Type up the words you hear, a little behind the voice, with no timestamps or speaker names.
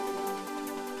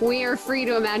We are free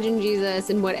to imagine Jesus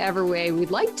in whatever way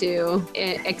we'd like to,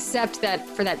 except that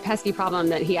for that pesky problem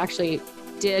that he actually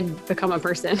did become a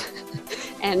person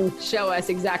and show us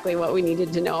exactly what we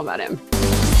needed to know about him.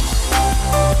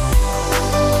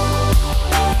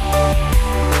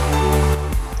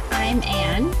 I'm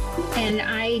Anne, and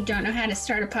I don't know how to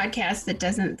start a podcast that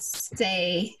doesn't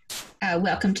say,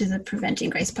 welcome to the Preventing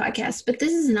Grace podcast, but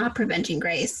this is not Preventing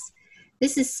Grace.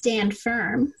 This is Stand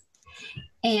Firm,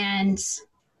 and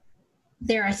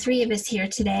there are three of us here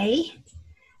today.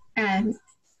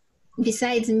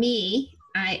 Besides me,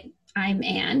 I'm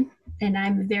Anne, and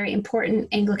I'm a very important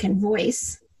Anglican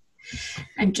voice.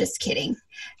 I'm just kidding.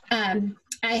 I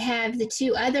have the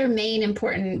two other main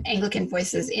important Anglican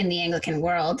voices in the Anglican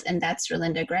world, and that's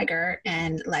Rolinda Gregor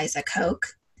and Liza Koch.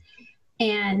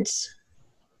 And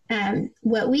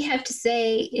what we have to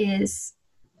say is,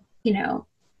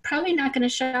 probably not going to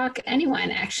shock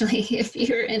anyone, actually, if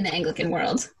you're in the Anglican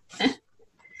world.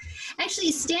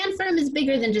 Actually, Stand Firm is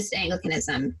bigger than just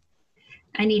Anglicanism.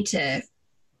 I need to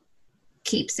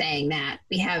keep saying that.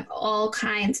 We have all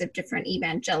kinds of different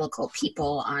evangelical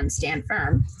people on Stand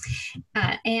Firm.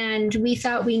 And we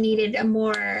thought we needed a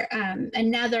more,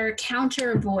 another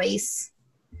counter voice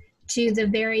to the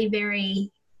very,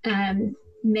 very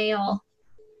male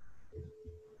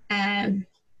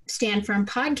Stand Firm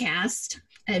podcast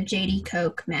of J.D.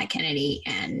 Koch, Matt Kennedy,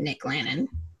 and Nick Lannon.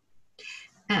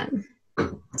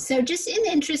 So just in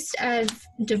the interest of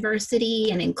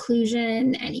diversity and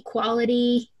inclusion and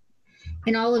equality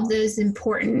and all of those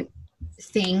important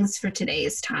things for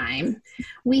today's time,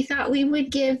 we thought we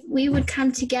would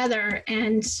come together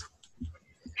and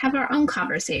have our own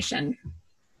conversation.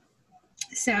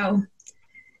 So,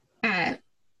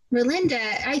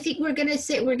 Rolinda, I think we're gonna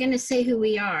say who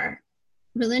we are.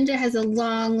 Rolinda has a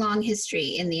long, long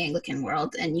history in the Anglican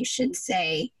world, and you should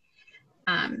say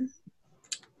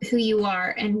who you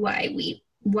are and why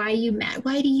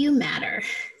do you matter?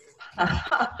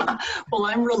 Well,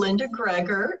 I'm Rolinda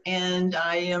Gregor, and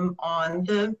I am on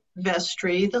the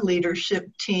vestry, the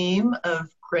leadership team of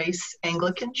Grace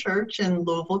Anglican Church in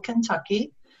Louisville,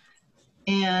 Kentucky,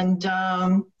 and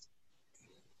am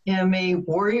a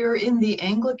warrior in the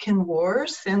Anglican War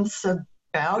since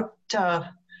about,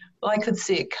 I could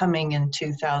see it coming in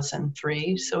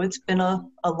 2003, so it's been a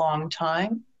long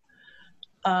time.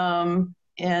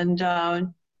 And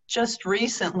just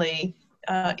recently,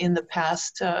 in the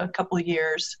past couple of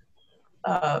years,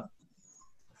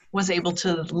 was able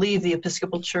to leave the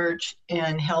Episcopal Church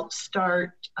and help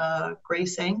start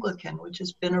Grace Anglican, which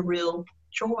has been a real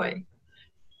joy.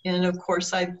 And of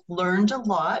course, I've learned a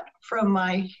lot from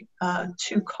my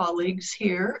two colleagues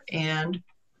here and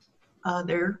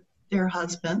their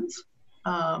husbands.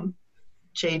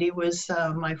 JD was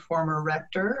my former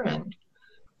rector, and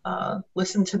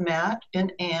listened to Matt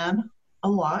and Anne a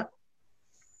lot.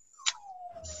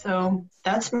 So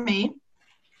that's me.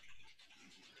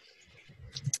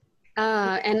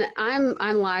 And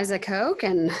I'm Liza Koch,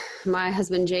 and my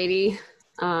husband JD,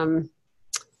 and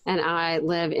I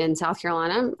live in South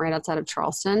Carolina, right outside of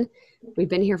Charleston. We've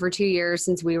been here for 2 years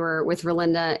since we were with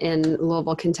Rolinda in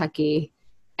Louisville, Kentucky.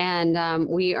 And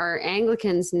we are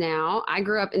Anglicans now. I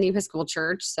grew up in the Episcopal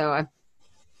Church, so I've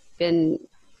been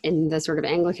in the sort of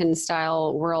Anglican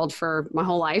style world for my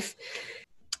whole life.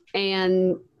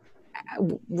 And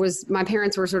my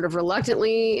parents were sort of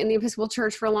reluctantly in the Episcopal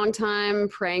Church for a long time,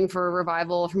 praying for a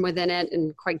revival from within it,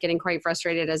 and getting quite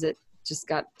frustrated as it just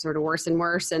got sort of worse and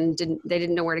worse, and they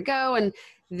didn't know where to go. And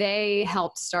they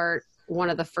helped start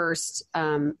one of the first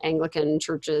Anglican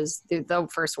churches, the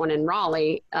first one in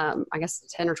Raleigh, I guess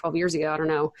 10 or 12 years ago, I don't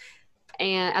know,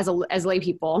 and as lay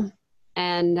people.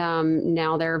 And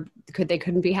now they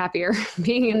couldn't be happier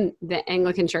being in the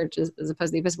Anglican Church as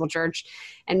opposed to the Episcopal Church.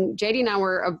 And JD and I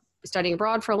were studying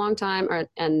abroad for a long time,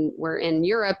 and we're in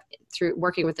Europe through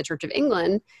working with the Church of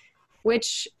England,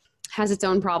 which has its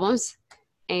own problems.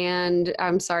 And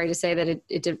I'm sorry to say that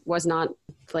it was not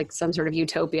like some sort of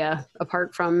utopia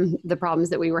apart from the problems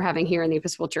that we were having here in the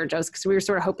Episcopal Church, because we were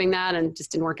sort of hoping that, and it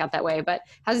just didn't work out that way, but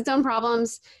has its own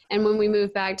problems. And when we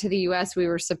moved back to the US, we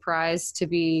were surprised to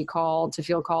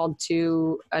feel called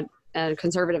to a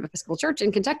conservative Episcopal church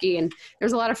in Kentucky. And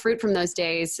there's a lot of fruit from those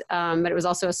days. But it was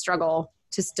also a struggle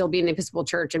to still be in the Episcopal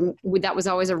Church. And that was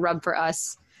always a rub for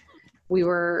us.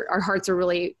 Our hearts are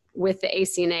really with the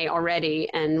ACNA already,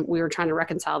 and we were trying to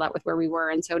reconcile that with where we were.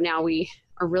 And so now we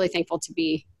are really thankful to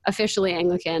be officially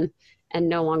Anglican and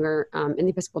no longer in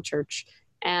the Episcopal Church.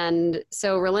 And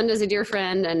so Rolinda's a dear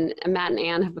friend, and Matt and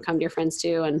Anne have become dear friends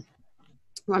too. And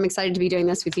I'm excited to be doing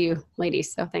this with you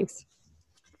ladies. So thanks.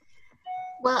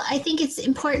 Well, I think it's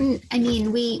important. I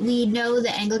mean, we know the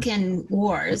Anglican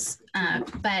wars,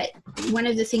 but one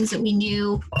of the things that we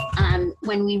knew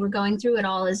when we were going through it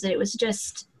all is that it was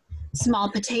just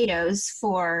small potatoes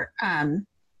for,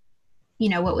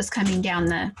 what was coming down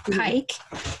the pike.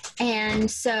 And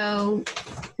so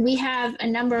we have a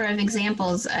number of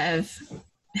examples of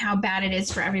how bad it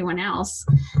is for everyone else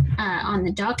on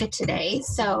the docket today.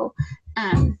 So,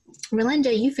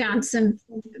 Relinda, you found some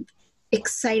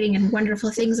exciting and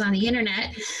wonderful things on the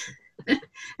internet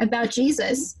about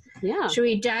Jesus. Yeah. Should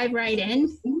we dive right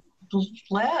in?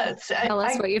 Let's. Tell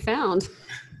us what you found.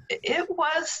 It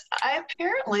was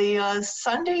apparently a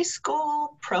Sunday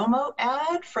school promo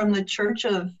ad from the Church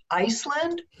of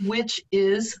Iceland, which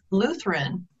is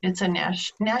Lutheran. It's a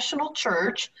national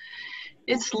church.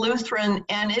 It's Lutheran,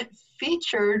 and it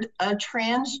featured a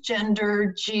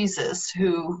transgender Jesus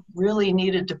who really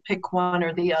needed to pick one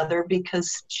or the other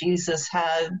because Jesus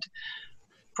had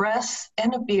breasts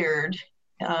and a beard.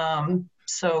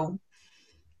 So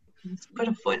let's put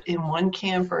a foot in one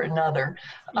camp or another.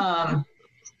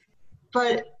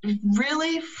 But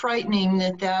really frightening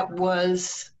that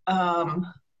was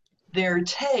their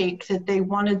take, that they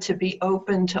wanted to be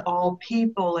open to all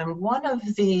people. And one of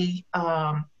the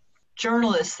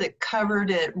journalists that covered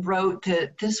it wrote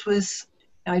that this was,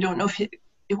 I don't know if it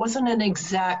wasn't an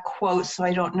exact quote, so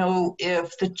I don't know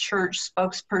if the church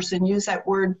spokesperson used that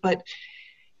word, but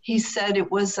he said it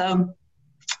was a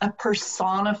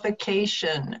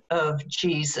personification of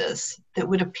Jesus that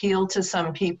would appeal to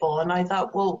some people. And I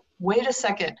thought, well, wait a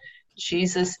second.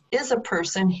 Jesus is a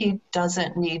person. He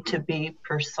doesn't need to be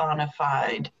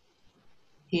personified.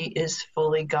 He is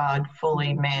fully God,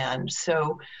 fully man.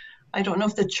 So I don't know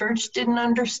if the church didn't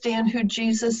understand who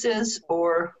Jesus is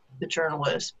or the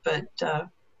journalist, but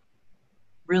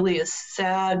really a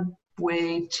sad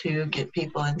way to get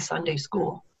people in Sunday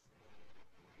school.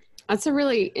 That's a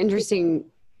really interesting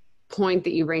point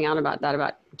that you bring out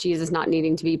about Jesus not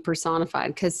needing to be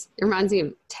personified, because it reminds me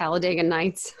of Talladega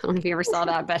Nights. I don't know if you ever saw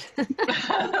that, but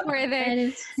where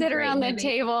they sit around the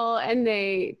table and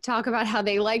they talk about how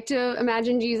they like to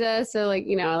imagine Jesus. So like,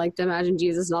 I like to imagine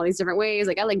Jesus in all these different ways.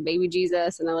 Like I like baby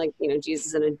Jesus, and I like,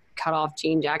 Jesus in a cut off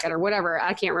jean jacket or whatever.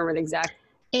 I can't remember the exact.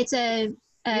 It's a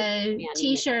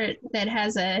t-shirt that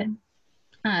has a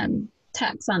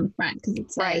tux on the front because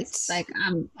it says like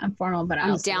I'm formal, but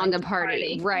I'm down like to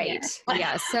party. Right.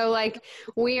 Yeah. So like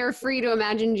we are free to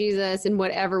imagine Jesus in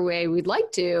whatever way we'd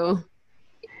like to,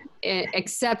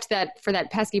 except that for that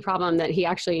pesky problem that he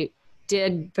actually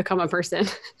did become a person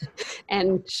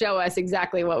and show us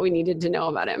exactly what we needed to know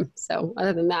about him. So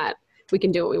other than that, we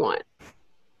can do what we want.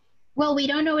 Well, we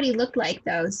don't know what he looked like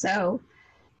though. So,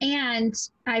 and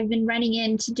I've been running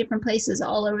into different places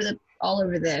all over the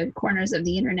corners of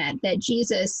the internet that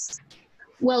Jesus,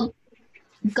 well,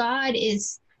 God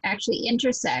is actually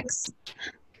intersex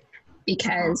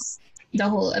because the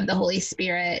whole of the Holy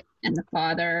Spirit and the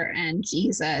Father and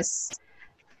Jesus,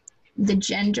 the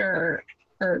gender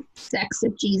or sex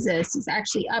of Jesus is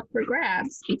actually up for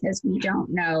grabs because we don't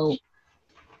know,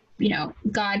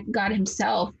 God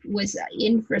himself was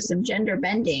in for some gender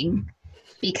bending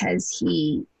because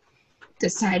he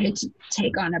decided to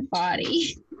take on a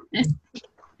body.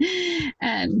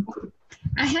 I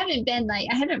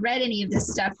haven't read any of this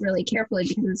stuff really carefully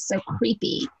because it's so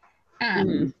creepy.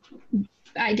 I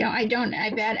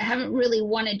haven't really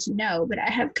wanted to know, but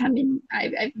I've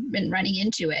been running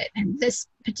into it. And this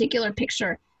particular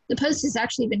picture, the post has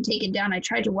actually been taken down. I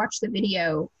tried to watch the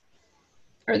video,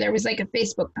 or there was like a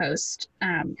Facebook post,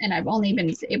 and I've only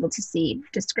been able to see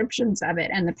descriptions of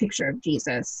it and the picture of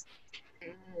Jesus,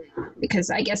 because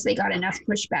I guess they got enough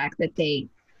pushback that they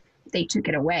took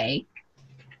it away,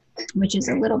 which is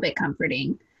a little bit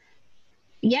comforting.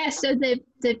 Yeah, so the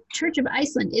Church of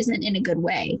Iceland isn't in a good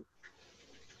way.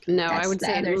 No, I would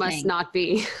say it must not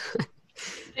be.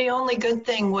 The only good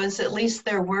thing was at least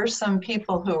there were some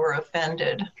people who were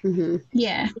offended. Mm-hmm.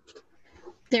 Yeah.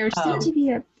 There seemed to be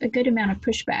a good amount of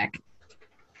pushback.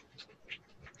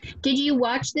 Did you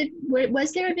watch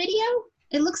was there a video?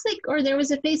 It looks like, or there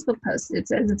was a Facebook post that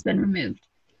says it's been removed.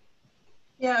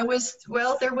 Yeah,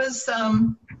 there was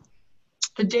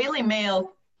the Daily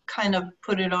Mail kind of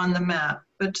put it on the map,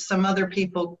 but some other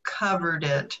people covered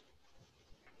it.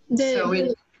 So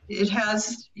it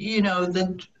has,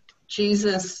 the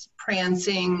Jesus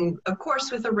prancing, of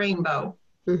course, with a rainbow.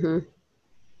 Mm-hmm.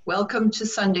 Welcome to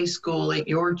Sunday school at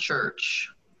your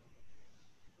church.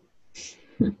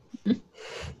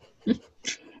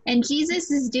 And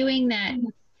Jesus is doing that,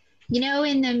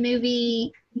 in the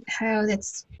movie,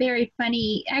 that's very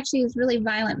funny. Actually, it was a really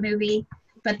violent movie.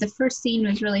 but the first scene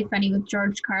was really funny with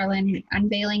George Carlin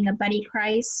unveiling the Buddy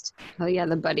Christ. Oh yeah,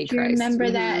 the Buddy Do you Christ.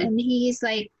 remember that? And he's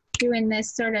like doing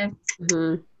this sort of,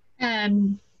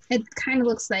 it kind of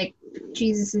looks like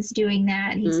Jesus is doing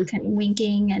that. He's kind of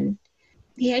winking, and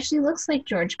he actually looks like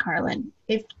George Carlin.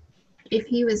 If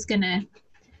he was gonna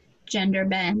gender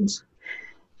bend,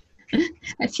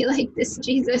 I feel like this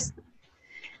Jesus.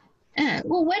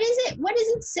 Well, what does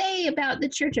it say about the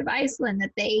Church of Iceland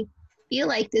that they feel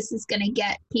like this is going to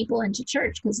get people into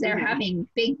church because they're having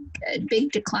big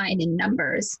decline in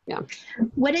numbers? Yeah.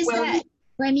 What is that?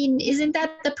 I mean, isn't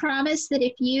that the promise that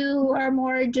if you are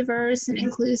more diverse and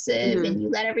inclusive and you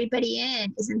let everybody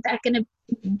in, isn't that going to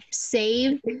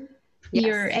save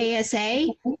your ASA?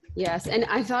 Yes. And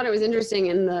I thought it was interesting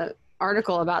in the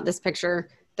article about this picture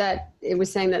that it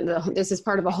was saying that this is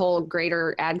part of a whole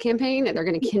greater ad campaign, that they're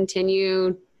going to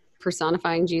continue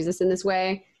personifying Jesus in this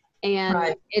way.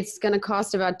 And it's going to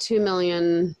cost about 2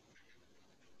 million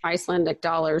Icelandic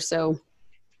dollars. So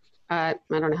I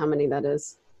don't know how many that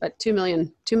is, but 2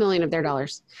 million of their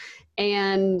dollars.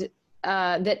 And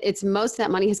that it's most of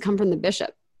that money has come from the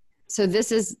bishop. So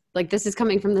this is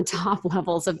coming from the top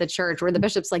levels of the church, where the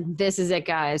bishop's like, this is it,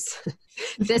 guys.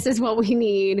 This is what we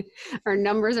need. Our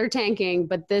numbers are tanking,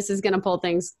 but this is going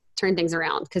to turn things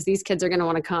around, because these kids are going to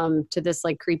want to come to this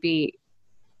like creepy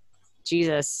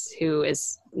Jesus who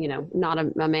is, not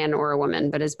a man or a woman,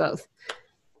 but is both.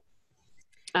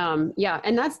 And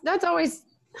that's always,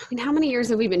 how many years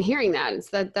have we been hearing that? It's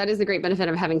that is the great benefit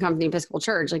of having come from the Episcopal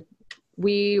Church. Like,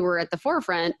 we were at the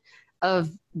forefront of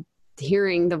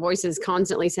hearing the voices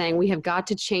constantly saying, we have got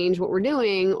to change what we're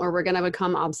doing or we're going to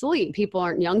become obsolete.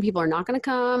 Young people are not going to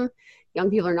come. Young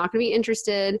people are not going to be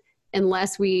interested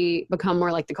unless we become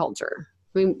more like the culture.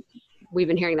 I mean, we've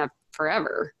been hearing that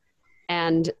forever.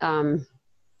 And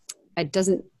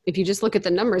if you just look at the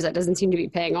numbers, that doesn't seem to be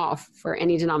paying off for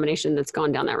any denomination that's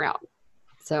gone down that route.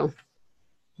 So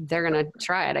they're going to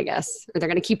try it, I guess, or they're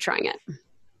going to keep trying it.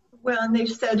 Well, and they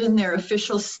said in their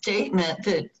official statement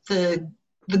that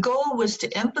the goal was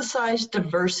to emphasize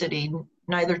diversity,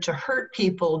 neither to hurt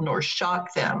people nor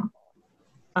shock them.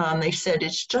 They said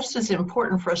it's just as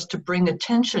important for us to bring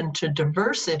attention to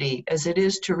diversity as it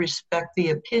is to respect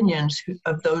the opinions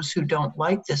of those who don't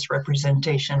like this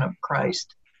representation of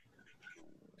Christ.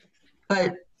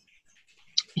 But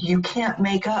you can't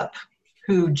make up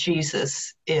who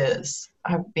Jesus is.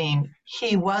 I mean,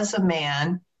 he was a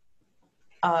man.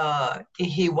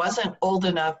 He wasn't old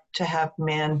enough to have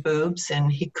man boobs,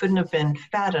 and he couldn't have been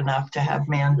fat enough to have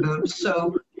man boobs.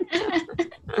 So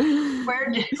where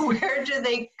do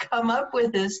they come up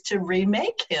with this to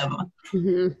remake him?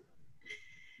 Mm-hmm.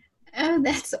 Oh,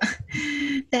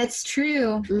 that's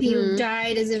true. Mm-hmm. He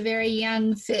died as a very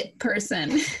young, fit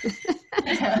person.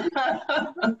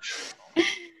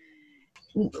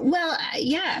 Well,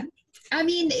 yeah. I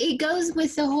mean, it goes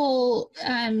with the whole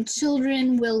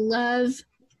children will love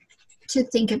to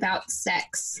think about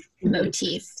sex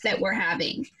motif that we're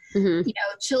having. Mm-hmm.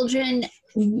 Children,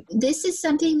 this is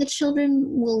something that children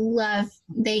will love.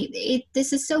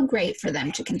 This is so great for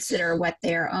them to consider what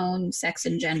their own sex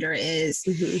and gender is.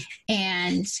 Mm-hmm.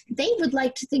 And they would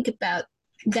like to think about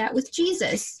that with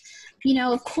Jesus.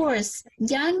 Of course,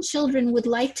 young children would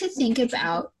like to think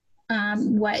about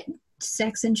what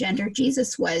sex and gender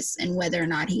Jesus was and whether or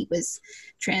not he was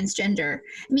transgender.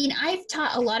 I mean, I've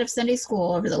taught a lot of Sunday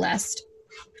school over the last,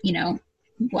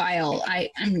 while.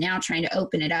 I'm now trying to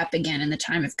open it up again in the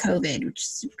time of COVID, which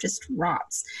just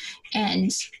rots.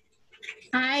 And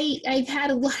I've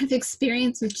had a lot of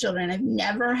experience with children. I've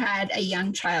never had a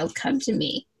young child come to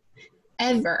me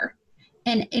ever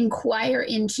and inquire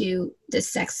into the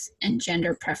sex and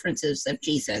gender preferences of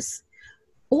Jesus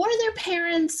or their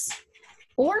parents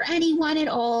or anyone at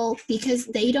all, because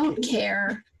they don't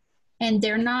care. And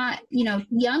they're not,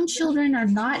 young children are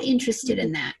not interested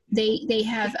in that. They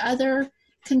have other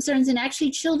concerns. And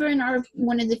actually, children are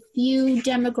one of the few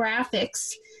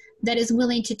demographics that is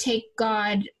willing to take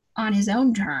God on his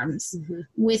own terms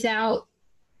without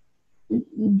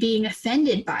being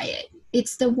offended by it.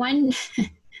 It's the one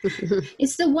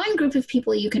it's the one group of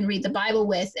people you can read the Bible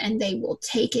with, and they will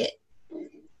take it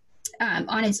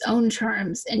on its own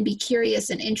terms and be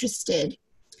curious and interested.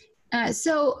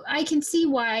 So I can see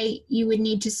why you would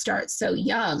need to start so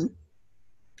young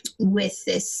with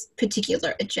this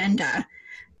particular agenda,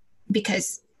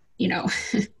 because,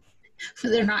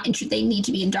 they're not interested. They need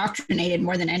to be indoctrinated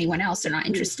more than anyone else. They're not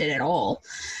interested at all.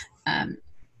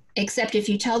 Except if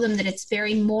you tell them that it's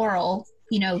very moral,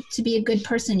 to be a good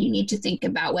person, you need to think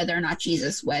about whether or not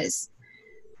Jesus was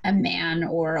a man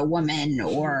or a woman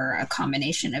or a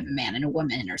combination of a man and a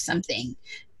woman or something.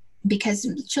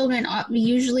 because children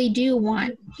usually do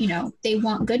want, they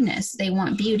want goodness, they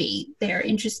want beauty, they're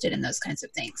interested in those kinds of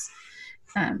things.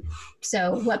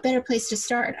 So what better place to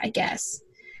start, I guess.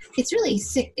 It's really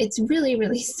sick. It's really,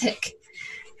 really sick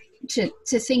to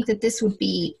think that this would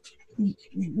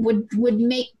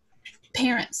make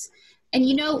parents, and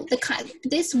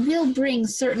this will bring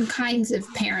certain kinds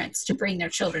of parents to bring their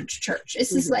children to church.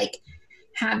 This is like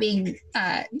having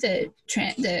the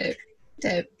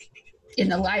in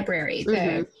the library,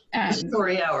 the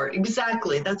story hour.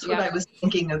 Exactly. That's what I was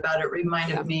thinking about. It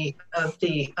reminded me of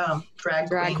the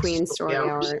drag queen story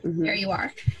hour. Mm-hmm. There you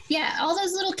are. Yeah, all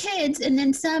those little kids, and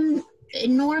then some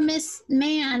enormous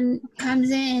man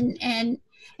comes in, and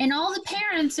all the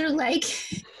parents are like,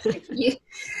 "Oh,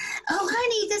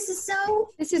 honey, this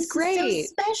is great,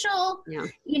 so special." Yeah.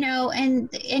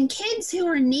 And kids who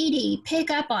are needy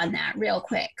pick up on that real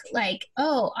quick. Like,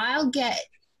 "Oh, I'll get."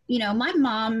 My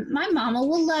mama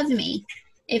will love me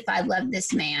if I love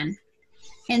this man.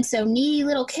 And so needy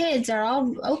little kids are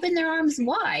all open their arms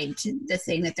wide to the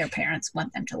thing that their parents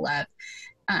want them to love.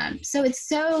 So it's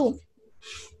so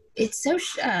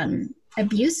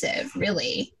abusive,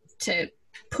 really, to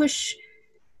push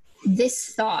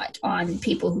this thought on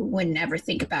people who would never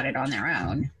think about it on their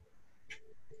own.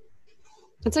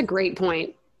 That's a great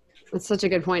point. That's such a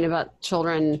good point about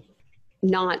children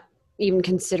not even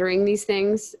considering these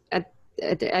things at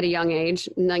a young age.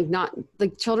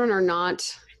 Children are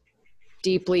not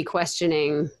deeply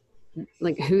questioning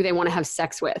like who they want to have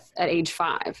sex with at age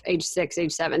 5, age 6,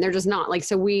 age 7. They're just not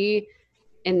so we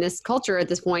in this culture at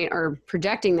this point are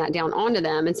projecting that down onto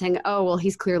them and saying, oh, well,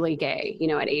 he's clearly gay,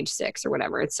 at age 6 or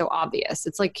whatever. It's so obvious.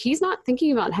 It's like, he's not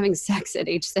thinking about having sex at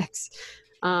age 6.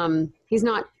 He's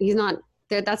not,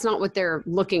 that's not what they're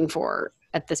looking for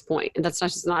at this point. And that's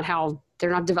just not how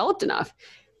they're not developed enough.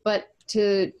 But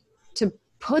to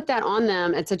put that on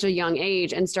them at such a young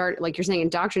age and start, like you're saying,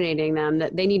 indoctrinating them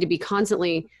that they need to be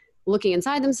constantly looking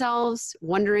inside themselves,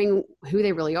 wondering who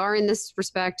they really are in this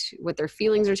respect, what their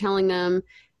feelings are telling them,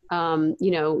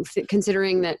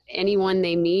 considering that anyone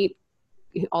they meet,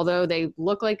 although they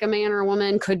look like a man or a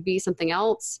woman, could be something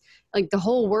else. Like the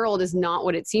whole world is not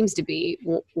what it seems to be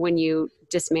when you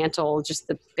dismantle just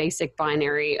the basic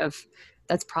binary of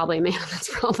that's probably a man, that's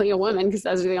probably a woman, because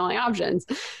those are the only options.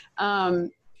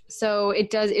 So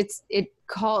it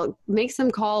makes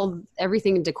them call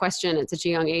everything into question at such a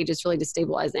young age. It's really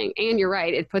destabilizing. And you're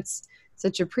right, it puts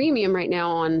such a premium right now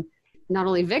on not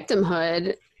only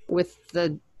victimhood with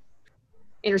the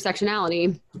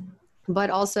intersectionality, but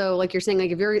also, like you're saying,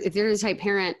 like if you're the type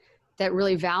parent that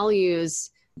really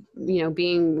values,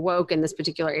 being woke in this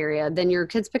particular area, then your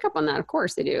kids pick up on that. Of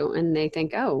course they do. And they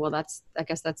think, oh, well, I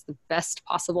guess that's the best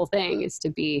possible thing, is to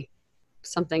be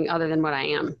something other than what I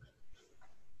am.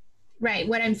 Right.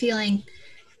 What I'm feeling,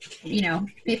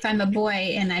 if I'm a boy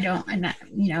and I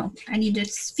need to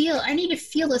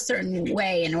feel a certain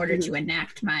way in order to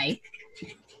enact my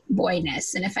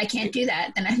boyness. And if I can't do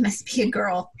that, then I must be a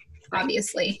girl,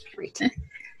 obviously. Right.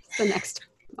 The next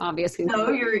obvious thing.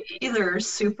 No, you're either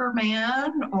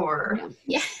Superman or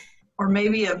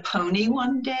maybe a pony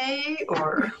one day,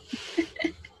 or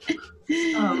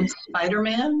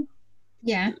Spider-Man.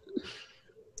 Yeah.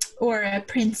 Or a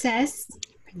princess.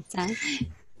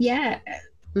 Yeah.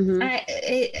 Mm-hmm. I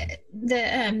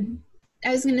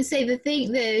was going to say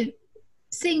the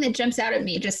thing that jumps out at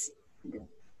me, just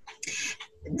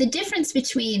the difference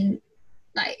between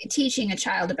like teaching a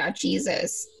child about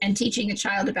Jesus and teaching a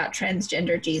child about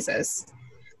transgender Jesus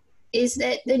is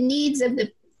that the needs of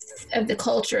the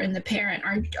culture and the parent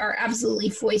are absolutely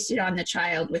foisted on the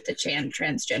child with the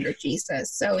transgender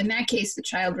Jesus. So in that case, the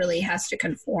child really has to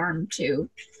conform to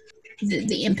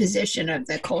the imposition of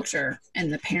the culture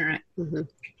and the parent. Mm-hmm.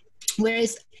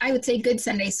 Whereas I would say good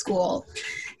Sunday school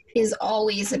is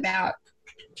always about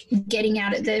getting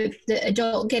out of the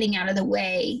adult getting out of the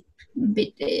way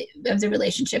of the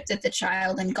relationship that the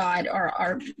child and God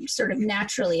are sort of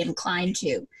naturally inclined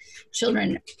to.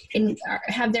 Children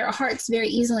have their hearts very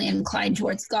easily inclined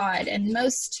towards God, and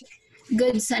most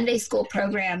good Sunday school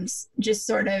programs just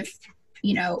sort of,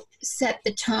 set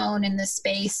the tone and the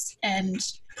space and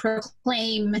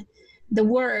proclaim the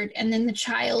word, and then the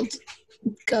child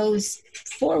goes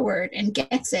forward and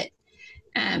gets it.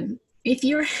 If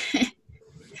you're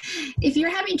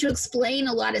having to explain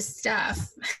a lot of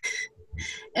stuff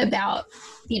about,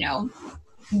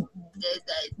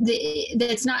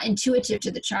 that's not intuitive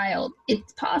to the child,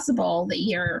 it's possible that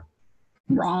you're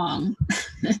wrong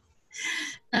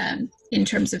in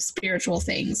terms of spiritual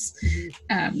things.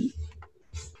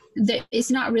 it's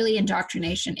not really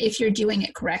indoctrination if you're doing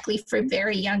it correctly for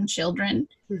very young children.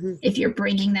 Mm-hmm. If you're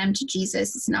bringing them to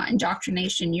Jesus, it's not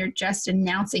indoctrination. You're just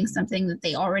announcing something that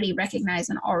they already recognize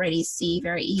and already see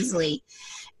very easily.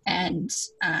 And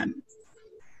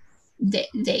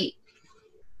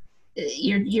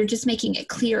you're just making it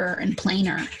clearer and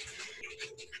plainer.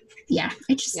 Yeah,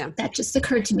 that just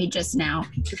occurred to me just now.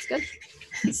 That's good.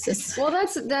 It's just, well,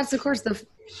 that's of course the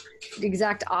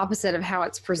exact opposite of how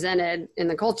it's presented in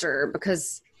the culture,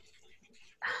 because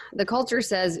the culture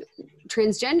says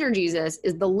transgender Jesus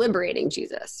is the liberating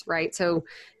Jesus, right? So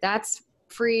that's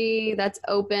free, that's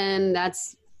open,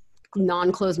 that's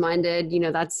non-closed-minded,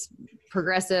 that's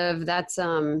progressive, that's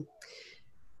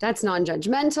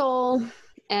non-judgmental.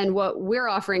 And what we're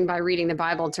offering by reading the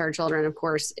Bible to our children, of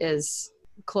course, is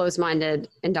closed-minded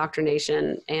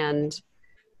indoctrination and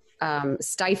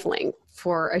stifling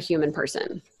for a human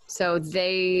person. So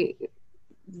the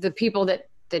people that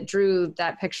drew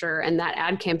that picture and that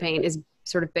ad campaign is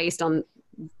sort of based on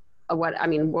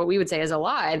what we would say is a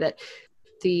lie, that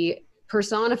the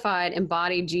personified,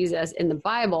 embodied Jesus in the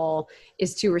Bible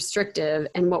is too restrictive,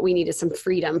 and what we need is some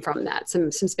freedom from that, some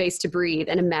space to breathe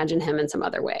and imagine him in some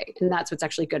other way. And that's what's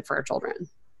actually good for our children.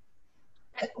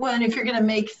 Well, and if you're going to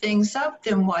make things up,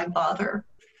 then why bother?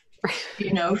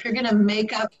 If you're going to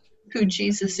make up who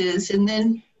Jesus is, and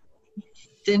then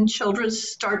children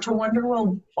start to wonder,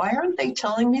 well, why aren't they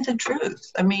telling me the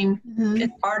truth? I mean,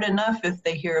 It's hard enough if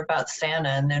they hear about Santa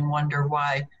and then wonder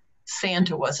why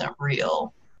Santa wasn't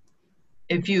real.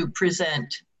 If you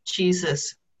present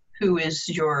Jesus, who is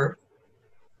your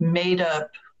made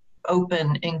up,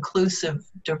 open, inclusive,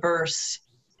 diverse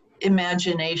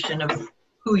imagination of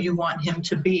who you want him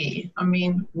to be, I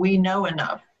mean, we know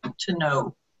enough to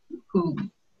know who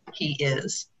he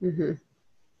is. Mm-hmm.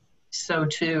 So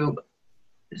to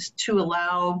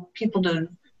allow people to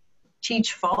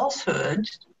teach falsehood,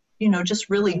 just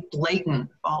really blatant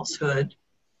falsehood,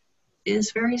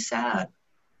 is very sad.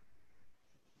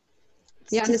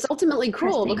 Yeah, and it's ultimately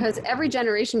cruel because every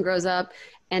generation grows up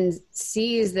and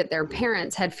sees that their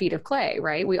parents had feet of clay,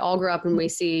 right? We all grow up and we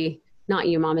see, not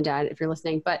you, mom and dad, if you're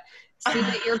listening, but see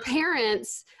that your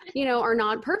parents, are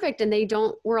not perfect, and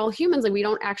we're all humans. Like, we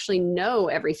don't actually know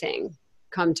everything,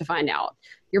 come to find out.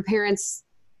 Your parents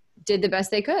did the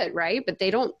best they could, right? But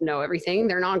they don't know everything.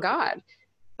 They're not God.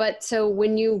 But so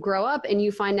when you grow up and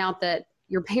you find out that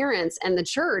your parents and the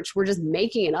church were just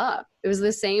making it up, it was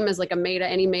the same as like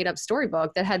any made up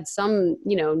storybook that had some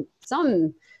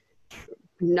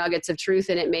nuggets of truth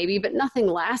in it maybe, but nothing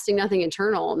lasting, nothing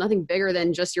eternal, nothing bigger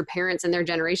than just your parents and their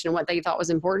generation and what they thought was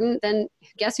important. Then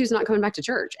guess who's not coming back to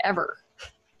church ever?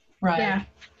 Right. Yeah.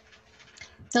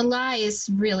 The lie is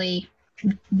really,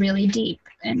 really deep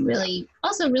and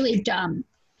also really dumb.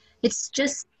 It's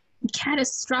just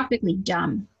catastrophically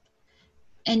dumb.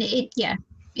 And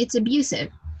it's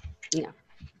abusive. Yeah.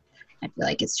 I feel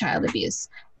like it's child abuse.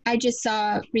 I just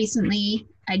saw recently,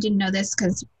 I didn't know this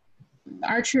because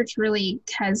our church really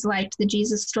has liked the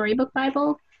Jesus Storybook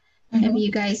Bible. Mm-hmm. Have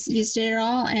you guys used it at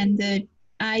all? And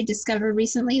I discovered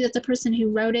recently that the person who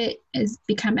wrote it has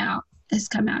come out as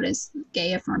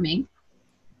gay affirming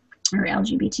or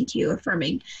LGBTQ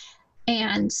affirming.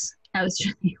 And I was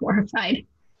really horrified.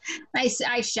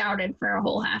 I shouted for a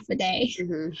whole half a day.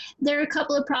 Mm-hmm. There are a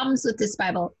couple of problems with this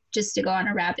Bible, just to go on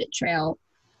a rabbit trail.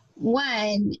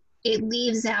 One, it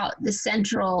leaves out the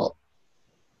central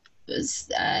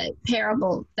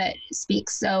parable that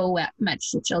speaks so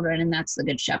much to children, and that's the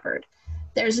Good Shepherd.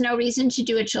 There's no reason to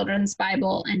do a children's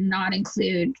Bible and not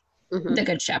include the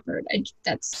Good Shepherd.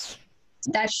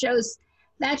 That shows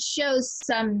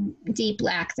some deep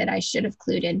lack that I should have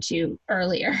clued into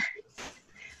earlier.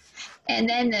 And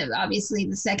then obviously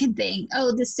the second thing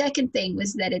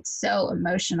was that it's so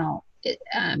emotional.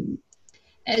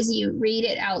 As you read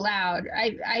it out loud,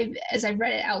 as I've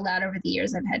read it out loud over the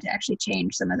years, I've had to actually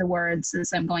change some of the words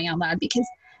as I'm going out loud, because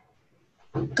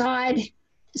God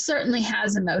certainly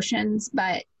has emotions,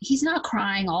 but he's not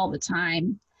crying all the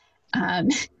time.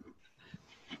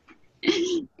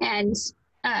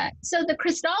 So the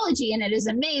Christology in it is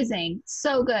amazing.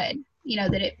 So good.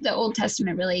 That the Old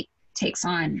Testament really takes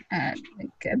on a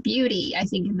beauty, I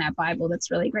think, in that Bible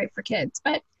that's really great for kids.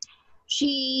 But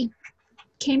she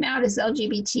came out as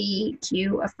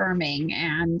LGBTQ affirming,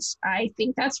 and I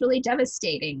think that's really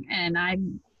devastating. And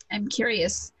I'm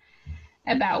curious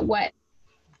about what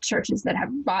churches that have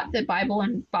bought the Bible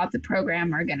and bought the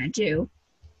program are going to do.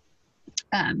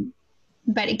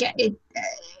 But again,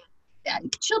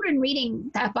 children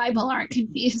reading that Bible aren't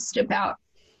confused about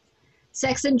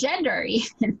sex and gender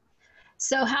even.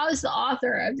 So how is the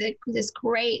author of this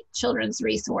great children's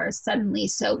resource suddenly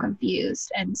so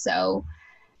confused and so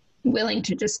willing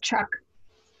to just chuck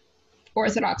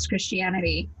Orthodox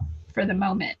Christianity for the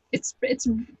moment? It's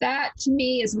that to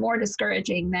me is more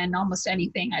discouraging than almost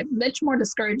anything. Much more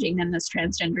discouraging than this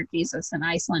transgender Jesus in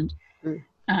Iceland.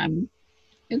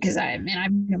 Because I've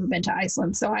never been to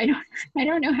Iceland, so I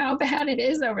don't know how bad it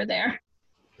is over there.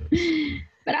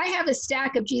 But I have a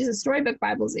stack of Jesus Storybook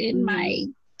Bibles in my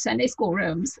Sunday school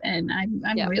rooms, and I'm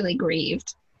really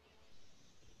grieved.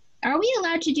 Are we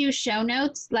allowed to do show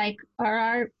notes? Like,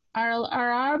 are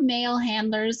our mail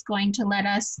handlers going to let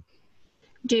us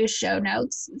do show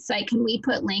notes? It's like, can we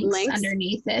put links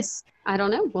underneath this? I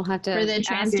don't know. We'll have to for the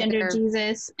transgender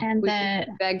Jesus and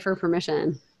beg for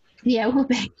permission. Yeah, we'll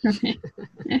beg for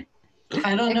it.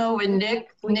 I don't know. When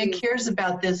Nick hears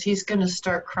about this, he's going to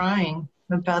start crying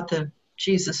about the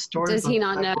Jesus story. Does he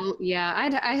not know? Yeah,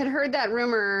 I had heard that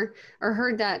rumor or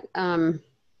heard that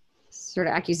sort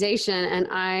of accusation, and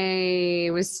I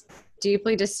was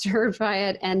deeply disturbed by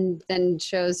it, and then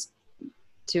chose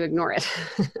to ignore it,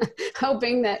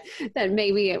 hoping that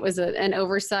maybe it was an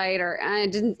oversight, or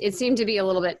it seemed to be a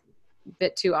little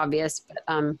bit too obvious,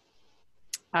 but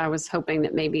I was hoping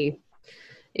that maybe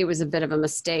it was a bit of a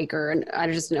mistake or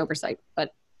just an oversight.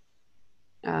 But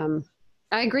I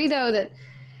agree, though, that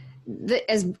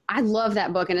as I love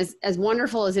that book, and as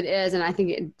wonderful as it is, and I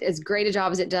think as great a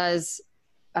job as it does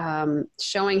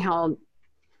showing how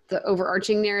the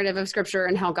overarching narrative of Scripture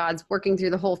and how God's working through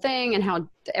the whole thing and how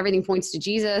everything points to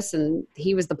Jesus and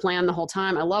he was the plan the whole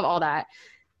time. I love all that.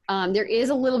 There is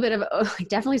a little bit of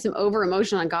definitely some over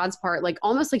emotion on God's part, like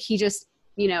almost like he just,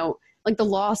 like the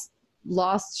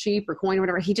lost sheep or coin or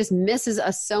whatever. He just misses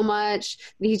us so much.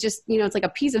 He's just, it's like a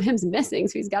piece of him's missing.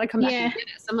 So he's got to come back and get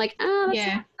us. I'm like,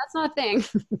 that's not a thing.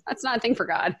 That's not a thing for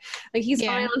God. Like he's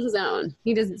fine on his own.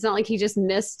 It's not like he just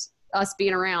missed us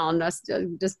being around us.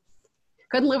 Just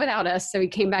couldn't live without us. So he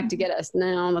came back to get us.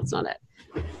 No, that's not it.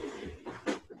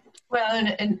 Well,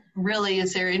 and really,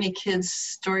 is there any kids'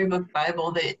 storybook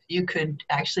Bible that you could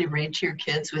actually read to your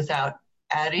kids without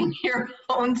adding your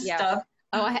own stuff?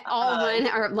 Oh, all mine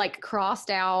are like crossed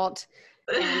out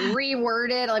and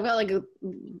reworded,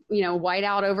 white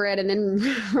out over it. And then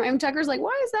Ryan Tucker's like,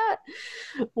 why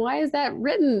is that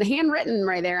handwritten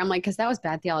right there? I'm like, because that was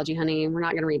bad theology, honey. We're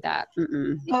not going to read that.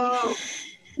 Oh,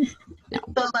 no.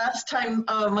 The last time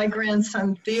my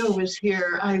grandson Theo was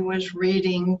here, I was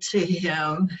reading to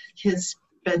him his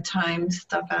bedtime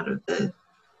stuff out of the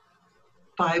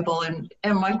Bible. And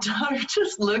my daughter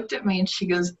just looked at me and she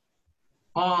goes,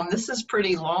 Mom, this is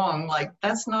pretty long. Like,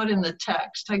 that's not in the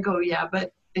text. I go, yeah,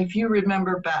 but if you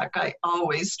remember back, I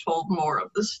always told more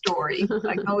of the story.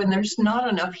 I go, and there's not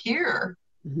enough here.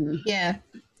 Mm-hmm. Yeah.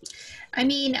 I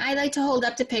mean, I like to hold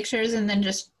up the pictures and then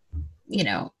just,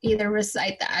 either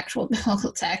recite the actual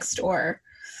biblical text or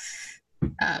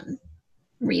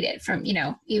read it from,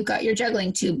 you're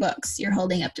juggling two books. You're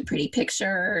holding up the pretty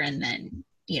picture and then,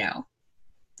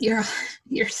 you're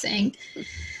saying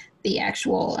the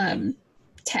actual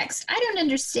text. I don't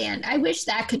understand. I wish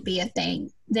that could be a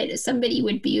thing, that somebody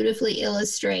would beautifully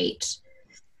illustrate,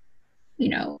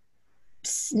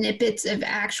 snippets of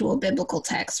actual biblical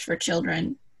text for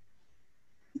children.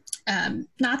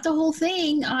 Not the whole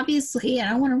thing, obviously. I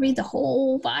don't want to read the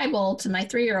whole Bible to my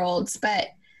 3-year-olds, but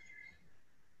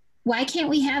why can't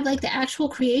we have like the actual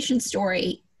creation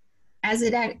story as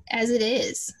it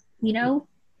is?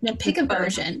 Pick a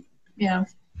version. Yeah.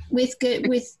 With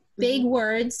big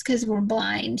words, because we're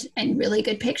blind, and really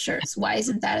good pictures. Why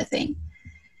isn't that a thing?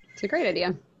 It's a great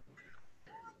idea.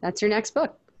 That's your next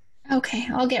book. Okay,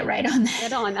 I'll get right on that.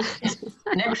 Get on that.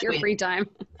 Next your free time.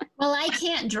 Well, I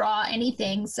can't draw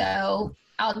anything, so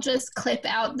I'll just clip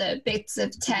out the bits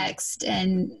of text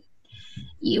and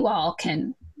you all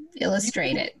can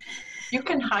illustrate it. You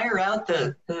can hire out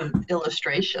the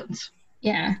illustrations.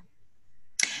 Yeah.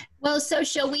 Well, so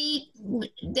shall we,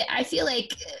 I feel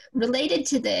like related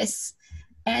to this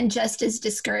and just as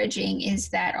discouraging is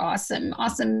that awesome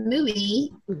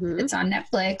movie that's on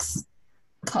Netflix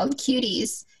called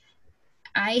Cuties.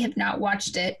 I have not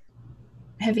watched it.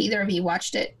 Have either of you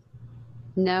watched it?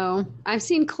 No, I've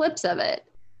seen clips of it,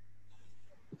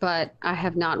 but I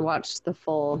have not watched the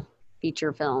full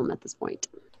feature film at this point.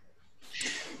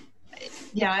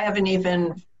 Yeah, I haven't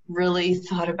even really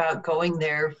thought about going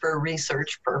there for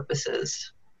research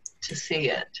purposes to see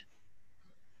it.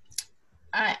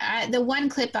 The one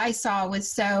clip I saw was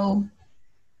so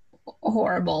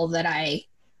horrible that I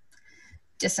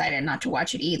decided not to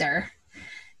watch it either.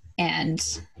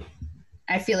 And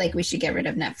I feel like we should get rid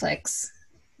of Netflix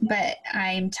but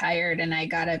I'm tired and I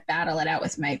gotta battle it out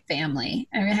with my family.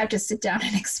 I'm gonna have to sit down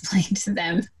and explain to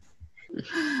them,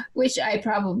 which I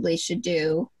probably should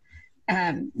do,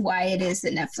 why it is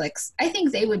that Netflix, I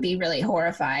think they would be really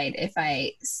horrified if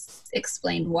I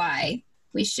explained why.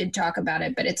 We should talk about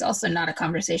it, but it's also not a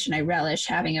conversation I relish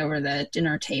having over the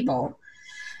dinner table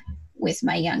with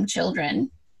my young children,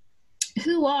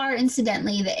 who are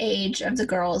incidentally the age of the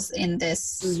girls in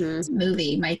this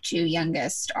movie. My two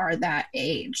youngest are that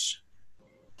age.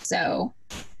 So,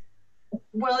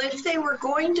 well, if they were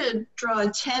going to draw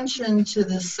attention to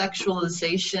the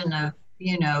sexualization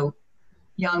of,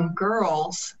 young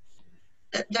girls,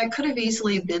 that could have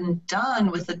easily been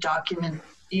done with a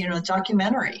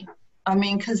documentary. I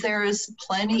mean, because there is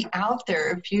plenty out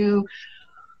there. If you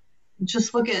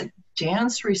just look at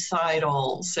dance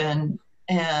recitals and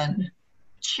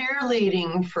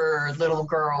cheerleading for little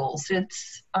girls,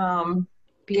 it's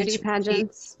beauty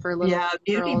pageants for little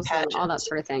beauty girls pageants, and all that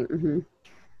sort of thing.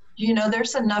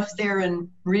 There's enough there in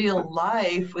real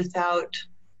life without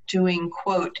doing,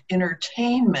 quote,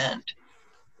 entertainment.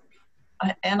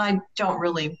 And I don't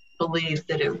really believe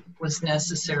that it was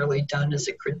necessarily done as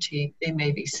a critique. They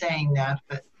may be saying that,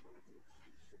 but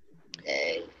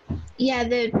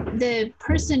the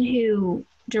person who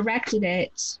directed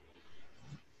it,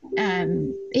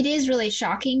 it is really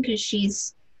shocking because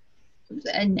she's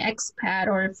an expat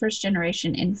or first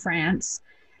generation in France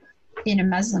in a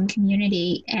Muslim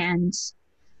community, and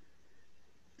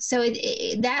so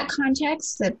that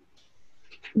context, that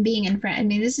being in France, I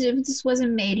mean, this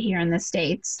wasn't made here in the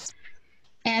States,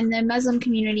 and the Muslim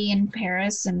community in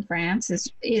Paris and France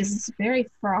is very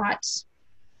fraught.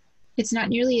 It's not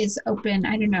nearly as open.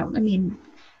 I don't know. I mean,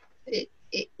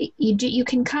 you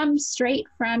can come straight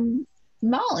from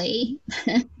Mali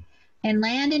and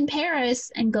land in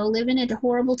Paris and go live in a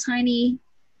horrible tiny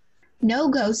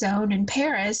no-go zone in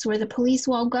Paris where the police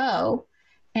won't go,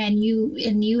 and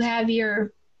you have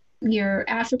your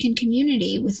African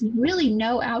community with really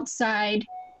no outside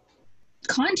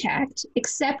contact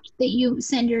except that you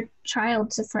send your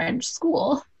child to French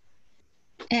school,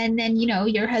 and then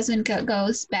your husband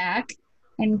goes back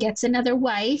and gets another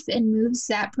wife and moves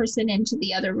that person into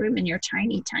the other room in your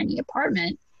tiny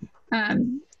apartment,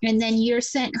 and then you're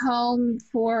sent home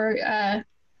for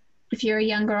if you're a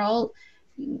young girl,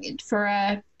 for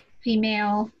a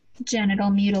female genital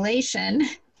mutilation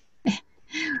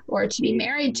or to be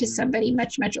married to somebody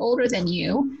much older than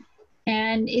you.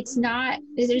 And there's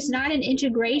not an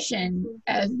integration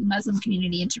of the Muslim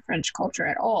community into French culture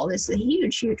at all. This is a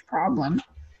huge problem.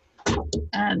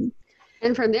 And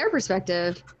from their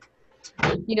perspective,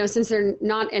 since they're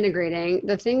not integrating,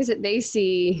 the things that they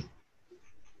see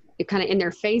kind of in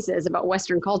their faces about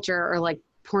Western culture are like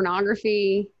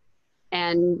pornography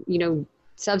and,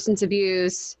 substance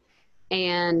abuse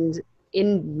and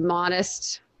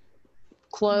immodest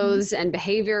clothes and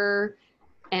behavior,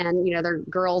 and they're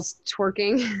girls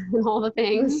twerking and all the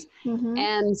things.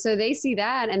 And so they see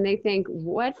that and they think,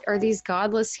 what are these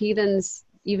godless heathens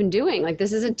even doing? Like,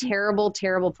 this is a terrible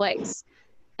place.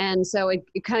 And so it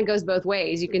kind of goes both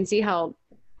ways. You can see how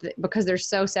because they're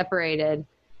so separated,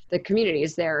 the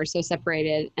communities there are so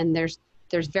separated, and there's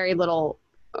very little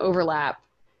overlap,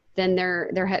 then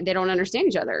they don't understand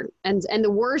each other. And the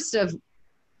worst of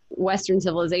Western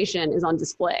civilization is on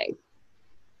display.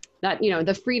 That,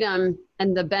 the freedom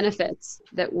and the benefits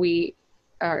that we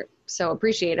are so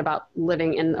appreciate about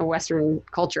living in a Western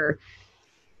culture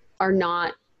are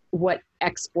not what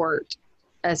export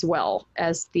as well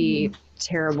as the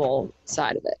terrible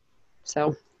side of it.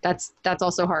 So that's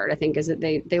also hard, I think, is that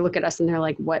they look at us and they're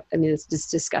like, what? I mean, it's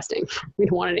just disgusting. We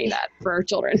don't want any of that for our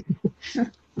children.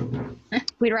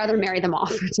 We'd rather marry them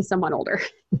off to someone older.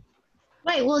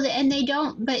 Right. Well, and they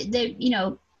don't, but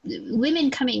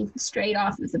women coming straight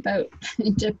off of the boat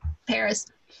into Paris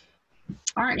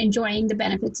aren't enjoying the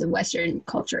benefits of Western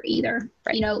culture either.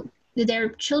 Right. Their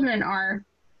children are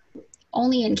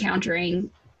only encountering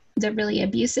the really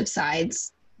abusive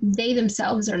sides. They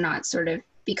themselves are not sort of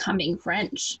becoming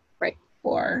French, right,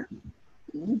 or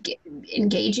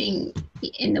engaging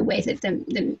in the way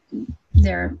that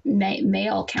their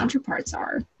male counterparts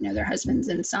are. Their husbands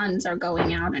and sons are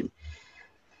going out and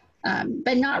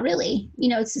but not really.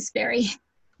 It's this very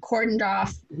cordoned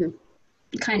off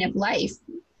kind of life,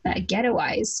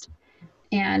 ghettoized.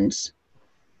 And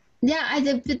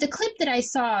the clip that I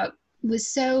saw was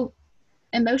so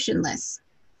emotionless.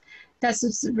 That's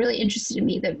what's really interested in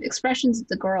me. The expressions of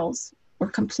the girls were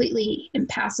completely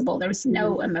impassible. There was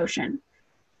no emotion.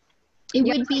 It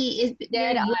would be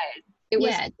dead eyes. It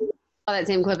was that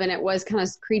same clip, and it was kind of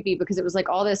creepy because it was like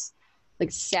all this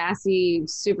like sassy,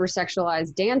 super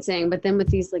sexualized dancing, but then with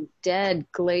these like dead,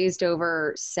 glazed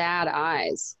over, sad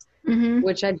eyes,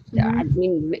 which I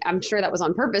mean, I'm sure that was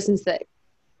on purpose, since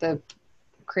the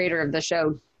creator of the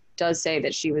show does say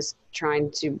that she was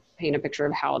trying to paint a picture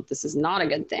of how this is not a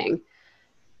good thing.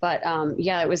 But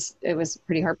yeah, it was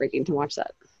pretty heartbreaking to watch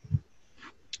that.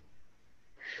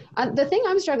 The thing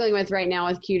I'm struggling with right now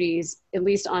with Cuties, at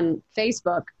least on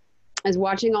Facebook, is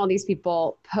watching all these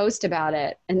people post about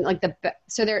it. And like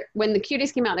when the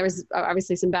Cuties came out, there was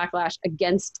obviously some backlash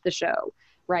against the show,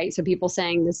 right? So people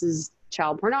saying this is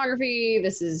child pornography,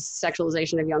 this is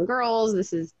sexualization of young girls,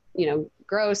 this is,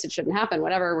 gross, it shouldn't happen,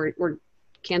 whatever, we're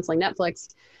canceling Netflix.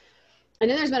 And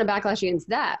then there's been a backlash against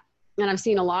that. And I've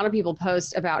seen a lot of people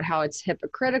post about how it's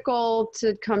hypocritical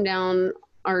to come down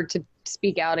or to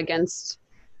speak out against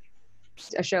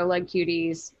a show like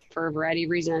Cuties for a variety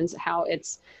of reasons, how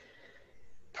it's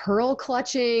pearl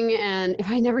clutching. And if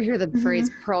I never hear the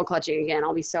phrase pearl clutching again,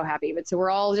 I'll be so happy. But so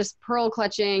we're all just pearl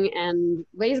clutching and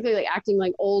basically like acting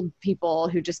like old people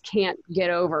who just can't get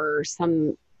over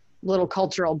some little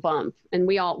cultural bump. And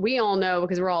we all know,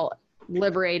 because we're all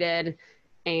liberated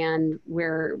and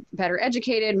we're better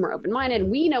educated and we're open-minded,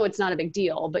 and we know it's not a big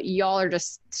deal, but y'all are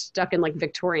just stuck in like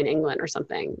Victorian England or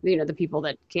something, the people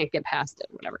that can't get past it,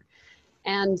 whatever.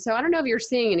 And so I don't know if you're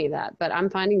seeing any of that, but I'm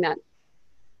finding that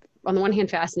on the one hand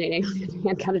fascinating, on the other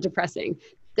hand kind of depressing,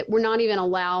 that we're not even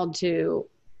allowed to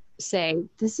say,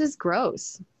 this is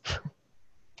gross.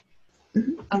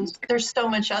 There's so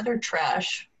much other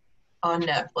trash on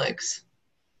Netflix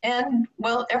and,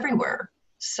 well, everywhere.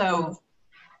 So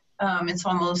it's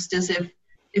almost as if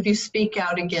you speak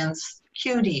out against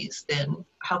Cuties, then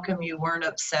how come you weren't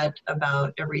upset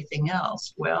about everything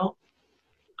else? Well,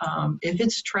 if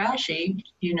it's trashy,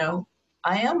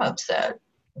 I am upset.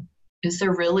 Is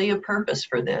there really a purpose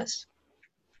for this?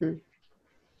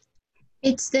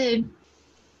 It's the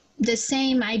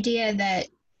same idea that,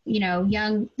 the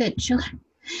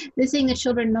thing that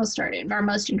children are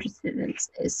most interested in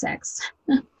is sex.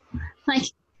 Like,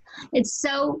 it's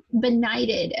so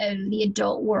benighted of the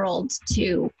adult world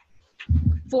to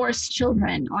force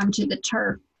children onto the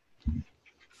turf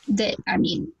that, I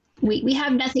mean, we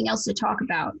have nothing else to talk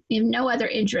about. We have no other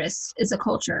interest as a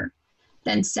culture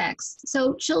than sex.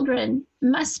 So children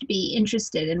must be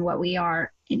interested in what we're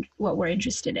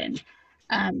interested in.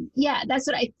 That's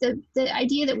what the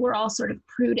idea that we're all sort of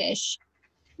prudish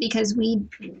because we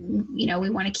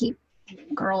want to keep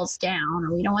girls down,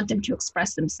 or we don't want them to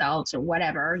express themselves or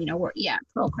whatever,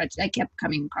 pearl clutch. I kept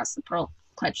coming across the pearl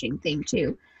clutching thing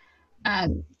too.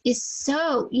 Is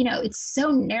so, it's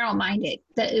so narrow-minded.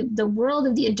 The world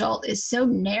of the adult is so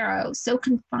narrow, so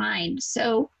confined,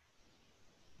 so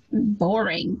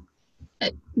boring.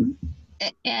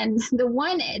 And the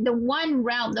one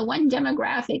realm, the one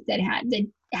demographic that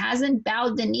hasn't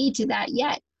bowed the knee to that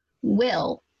yet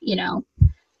will,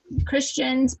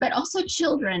 Christians, but also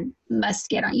children must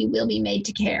get on. You will be made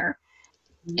to care.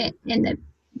 And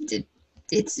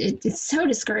it's so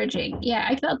discouraging. Yeah,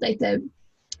 I felt like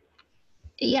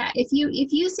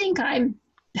if you think I'm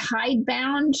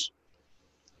hidebound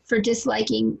for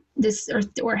disliking this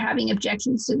or having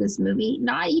objections to this movie,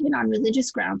 not even on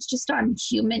religious grounds, just on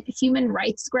human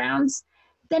rights grounds,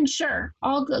 then sure,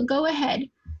 I'll go ahead.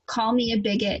 Call me a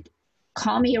bigot,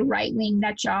 call me a right-wing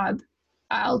nut job.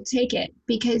 I'll take it,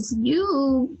 because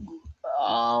you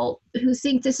all who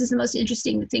think this is the most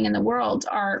interesting thing in the world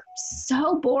are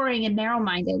so boring and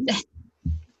narrow-minded.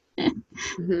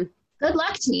 Good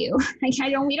luck to you.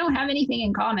 We don't have anything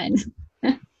in common.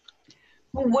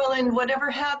 Well, and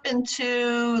whatever happened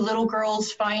to little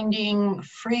girls finding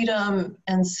freedom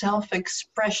and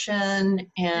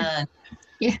self-expression and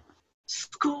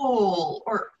school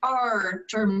or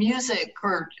art or music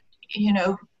or,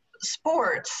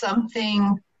 sports,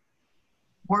 something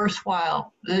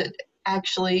worthwhile that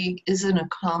actually is an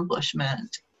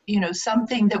accomplishment,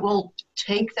 something that will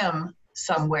take them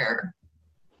somewhere,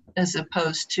 as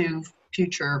opposed to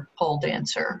future pole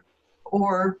dancer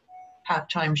or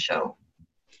halftime show.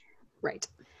 Right.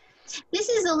 This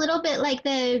is a little bit like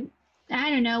I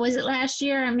don't know, was it last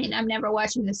year? I mean, I'm never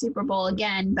watching the Super Bowl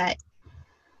again, but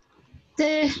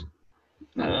the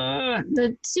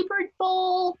Super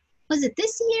Bowl, was it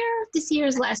this year? This year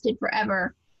has lasted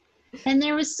forever. And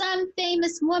there was some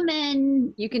famous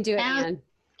woman. You can do it, Anne.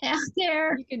 Out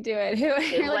there. You can do it.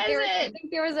 I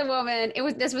think there was a woman.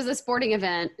 This was a sporting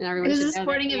event, and everyone. It was a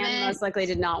sporting event. Anne most likely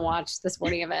did not watch the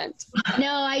sporting event.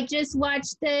 No, I just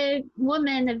watched the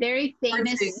woman, a very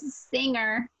famous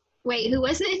singer. Wait, who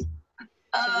was it?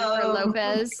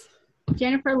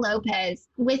 Jennifer Lopez,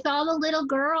 with all the little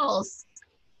girls,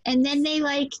 and then they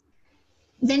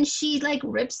then she like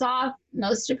rips off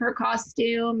most of her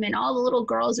costume and all the little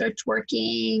girls are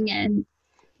twerking and,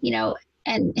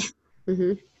 and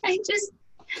Mm-hmm. I just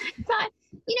thought,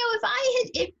 if I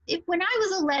had, if when I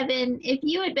was 11, if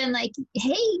you had been like,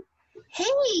 hey,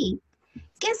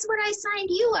 guess what I signed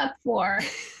you up for?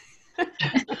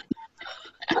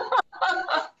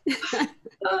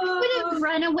 Would have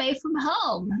run away from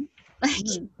home.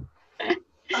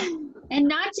 And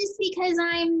not just because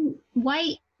I'm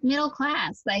white, middle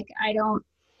class. Like I don't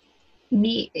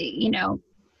need,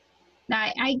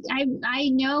 I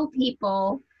know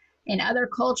people in other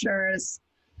cultures,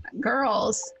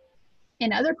 girls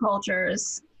in other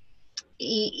cultures,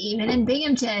 even in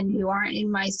Binghamton, who aren't in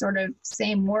my sort of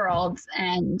same world,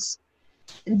 and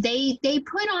they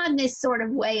put on this sort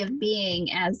of way of being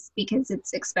because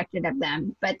it's expected of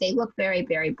them, but they look very,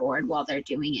 very bored while they're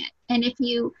doing it. And if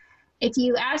you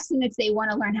ask them if they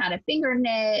want to learn how to finger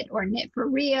knit or knit for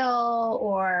real,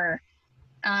 or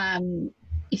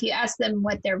if you ask them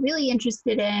what they're really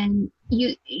interested in,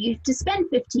 you just spend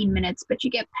 15 minutes, but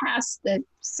you get past the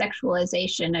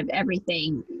sexualization of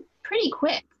everything pretty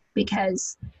quick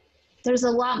because there's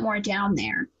a lot more down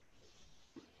there.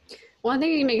 Well, I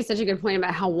think you make such a good point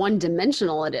about how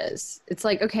one-dimensional it is. It's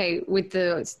like, okay, with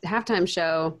the halftime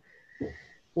show,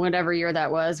 whatever year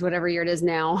that was, whatever year it is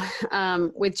now,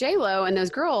 with J-Lo and those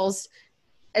girls,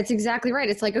 it's exactly right.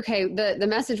 It's like, okay, the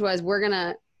message was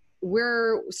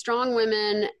we're strong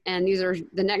women, and these are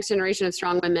the next generation of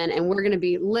strong women, and we're going to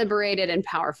be liberated and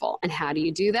powerful. And how do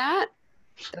you do that?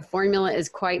 The formula is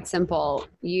quite simple.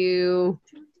 You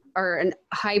are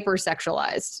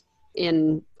hypersexualized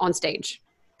on stage.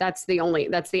 That's the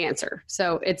answer.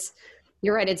 So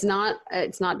you're right. It's not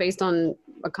based on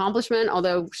accomplishment,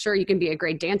 although sure, you can be a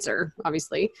great dancer,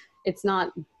 obviously. It's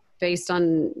not based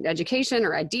on education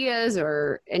or ideas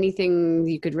or anything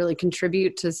you could really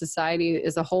contribute to society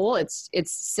as a whole. It's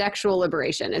sexual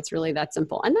liberation. It's really that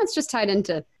simple. And that's just tied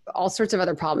into all sorts of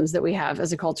other problems that we have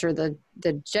as a culture, the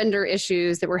gender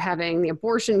issues that we're having, the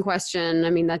abortion question.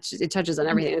 I mean, it touches on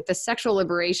everything. The sexual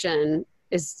liberation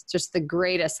is just the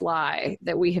greatest lie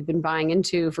that we have been buying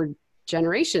into for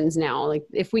generations now. Like,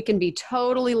 if we can be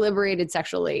totally liberated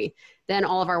sexually, then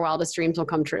all of our wildest dreams will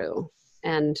come true.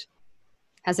 And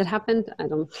has it happened? I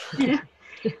don't I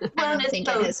don't think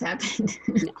it has happened.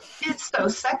 It's so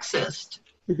sexist.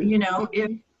 Mm-hmm.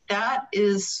 If that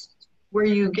is where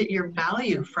you get your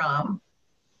value from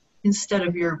instead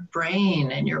of your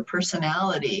brain and your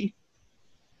personality,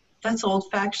 that's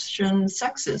old-fashioned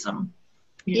sexism.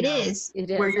 It is.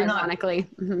 Where you're ironically.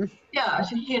 Mm-hmm. Yeah.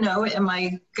 Am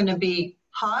I going to be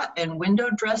hot and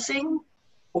window dressing,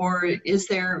 or is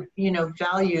there,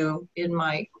 value in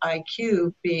my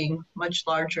IQ being much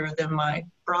larger than my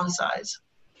bra size?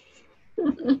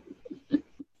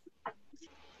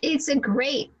 It's a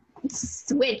great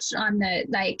switch on the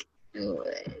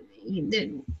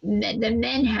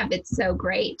men have it so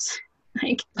great.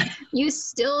 Like, you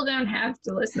still don't have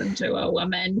to listen to a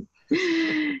woman.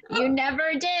 You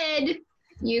never did.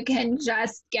 You can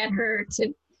just get her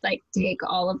to take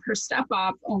all of her stuff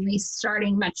off, only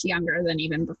starting much younger than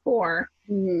even before.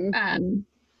 Mm-hmm.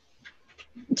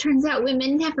 It turns out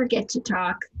women never get to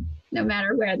talk, no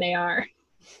matter where they are.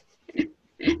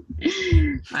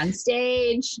 On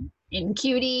stage, in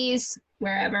cuties,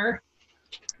 wherever.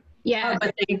 Yeah.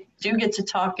 But they do get to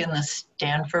talk in the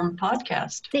Stand Firm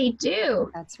podcast. They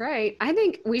do. That's right. I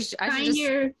think I should just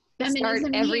your start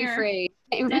every phrase.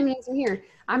 Feminism here.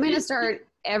 I'm going to start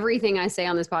everything I say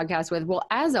on this podcast with, well,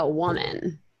 as a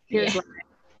woman, here's what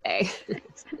I say.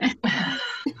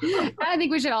 I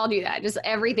think we should all do that. Just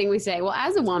everything we say. Well,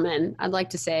 as a woman, I'd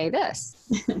like to say this.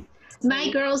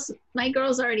 My girls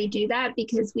already do that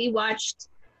because we watched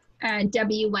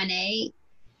W1A,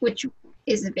 which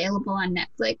is available on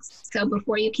Netflix. So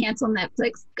before you cancel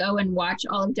Netflix, go and watch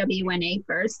all of W1A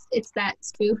first. It's that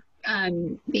spoof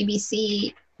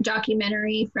BBC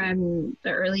documentary from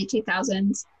the early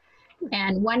 2000s.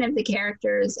 And one of the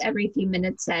characters every few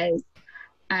minutes says,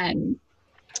 I'm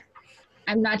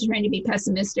not trying to be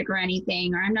pessimistic or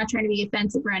anything, or I'm not trying to be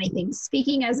offensive or anything,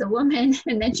 speaking as a woman.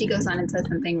 And then she goes on and says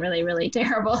something really, really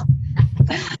terrible.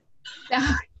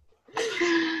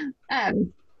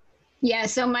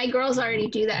 So my girls already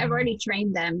do that. I've already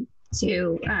trained them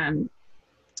to,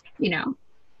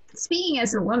 speaking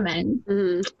as a woman.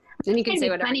 Mm-hmm. And you can say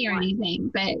whatever funny you or want.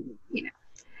 anything, but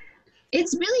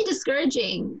it's really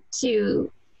discouraging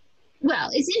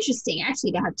it's interesting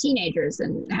actually to have teenagers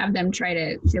and have them try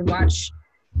to watch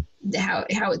how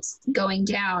it's going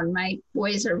down. My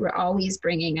boys are always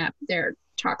bringing up their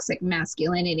toxic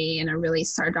masculinity in a really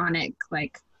sardonic,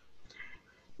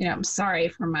 I'm sorry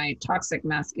for my toxic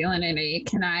masculinity.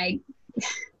 Can I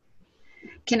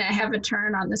have a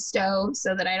turn on the stove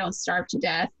so that I don't starve to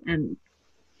death? And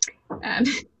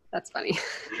that's funny.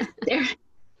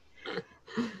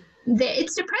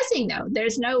 It's depressing though.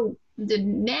 The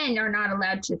men are not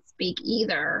allowed to speak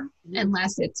either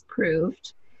unless it's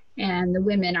proved, and the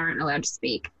women aren't allowed to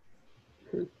speak.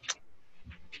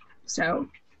 So,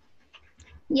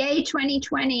 yay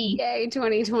 2020. Yay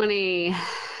 2020.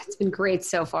 It's been great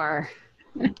so far.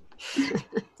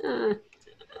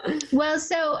 Well,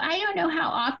 so I don't know how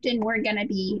often we're going to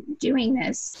be doing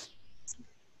this.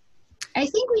 I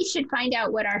think we should find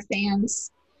out what our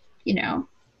fans,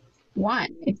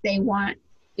 want.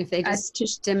 If they just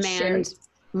to demand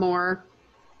more,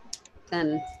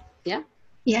 then yeah.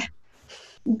 Yeah.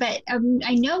 But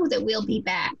I know that we'll be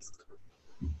back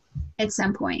at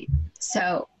some point.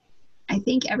 So I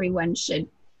think everyone should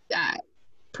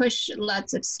push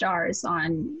lots of stars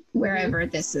on wherever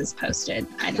this is posted.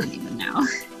 I don't even know.